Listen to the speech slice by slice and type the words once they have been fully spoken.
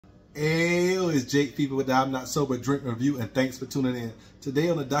Hey, it's Jake Fever with the I'm Not Sober Drink Review, and thanks for tuning in. Today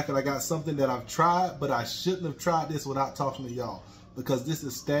on the docket, I got something that I've tried, but I shouldn't have tried this without talking to y'all, because this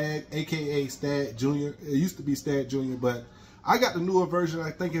is Stagg, aka Stagg Junior. It used to be Stagg Junior, but I got the newer version.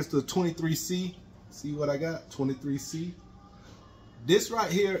 I think it's the 23C. See what I got? 23C. This right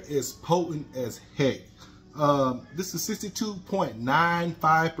here is potent as heck. This is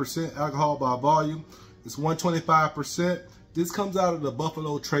 62.95% alcohol by volume. It's 125%. This comes out of the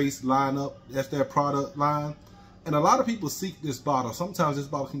Buffalo Trace lineup. That's their product line. And a lot of people seek this bottle. Sometimes this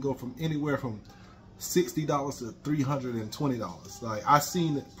bottle can go from anywhere from $60 to $320. Like, I've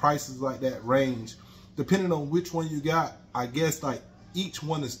seen prices like that range. Depending on which one you got, I guess like each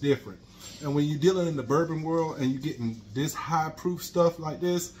one is different. And when you're dealing in the bourbon world and you're getting this high proof stuff like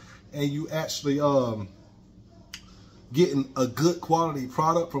this, and you actually getting a good quality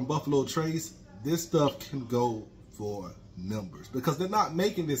product from Buffalo Trace, this stuff can go for numbers, because they're not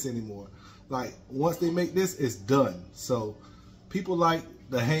making this anymore. Like, once they make this, it's done. So people like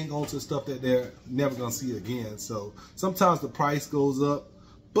to hang on to stuff that they're never gonna see again. So sometimes the price goes up,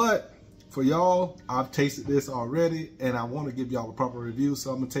 but for y'all, I've tasted this already and I want to give y'all a proper review.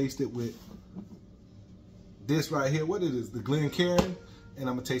 So I'm gonna taste it with this right here. What it is, the Glencairn, and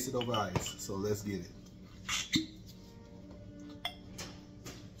I'm gonna taste it over ice. So let's get it.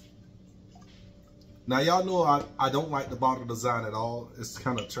 Now, y'all know I don't like the bottle design at all. It's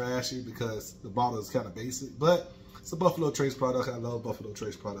kind of trashy because the bottle is kind of basic, but it's a Buffalo Trace product. I love Buffalo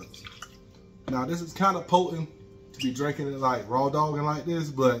Trace products. Now, this is kind of potent to be drinking it like raw dogging like this,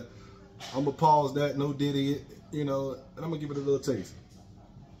 but I'm gonna pause that, no diddy it, you know, and I'm gonna give it a little taste.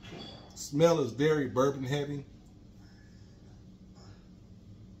 Smell is very bourbon heavy.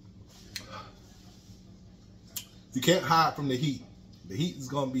 You can't hide from the heat. The heat is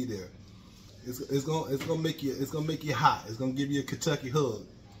gonna be there. It's gonna make you hot. It's gonna give you a Kentucky hug.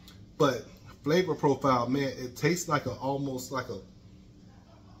 But flavor profile, man, it tastes like almost like a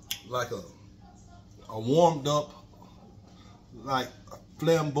warmed up, like a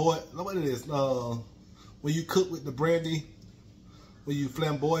flamboyant. What it is? When you cook with the brandy, when you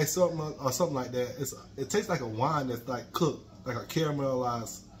flamboy something or something like that, it tastes like a wine that's like cooked, like a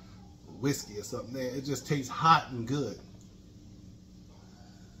caramelized whiskey or something. Man, it just tastes hot and good.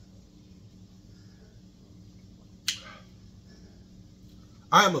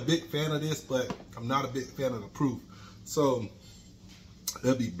 I am a big fan of this, but I'm not a big fan of the proof. So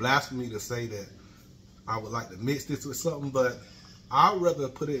it'll be blasphemy to say that I would like to mix this with something, but I'd rather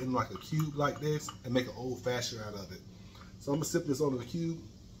put it in like a cube like this and make an old fashioned out of it. So I'm gonna sip this on the cube.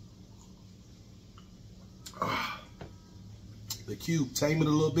 The cube, tame it a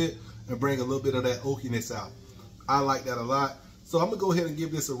little bit and bring a little bit of that oakiness out. I like that a lot. So I'm gonna go ahead and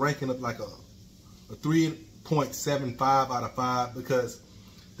give this a ranking of like a 3.75 out of 5, because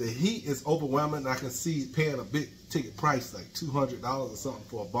the heat is overwhelming. I can see paying a big ticket price, like $200 or something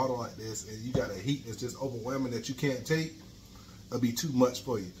for a bottle like this, and you got a heat that's just overwhelming that you can't take. It'll be too much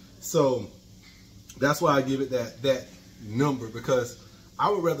for you. So that's why I give it that number, because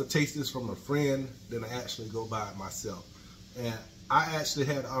I would rather taste this from a friend than to actually go buy it myself. And I actually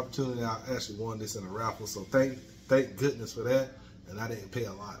had the opportunity. I actually won this in a raffle, so thank goodness for that. And I didn't pay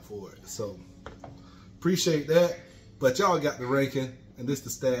a lot for it, so appreciate that. But y'all got the ranking, and this the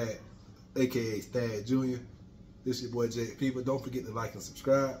Stagg, aka Stagg Junior. This your boy Jake Fever. Don't forget to like and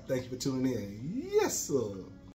subscribe. Thank you for tuning in. Yes, sir.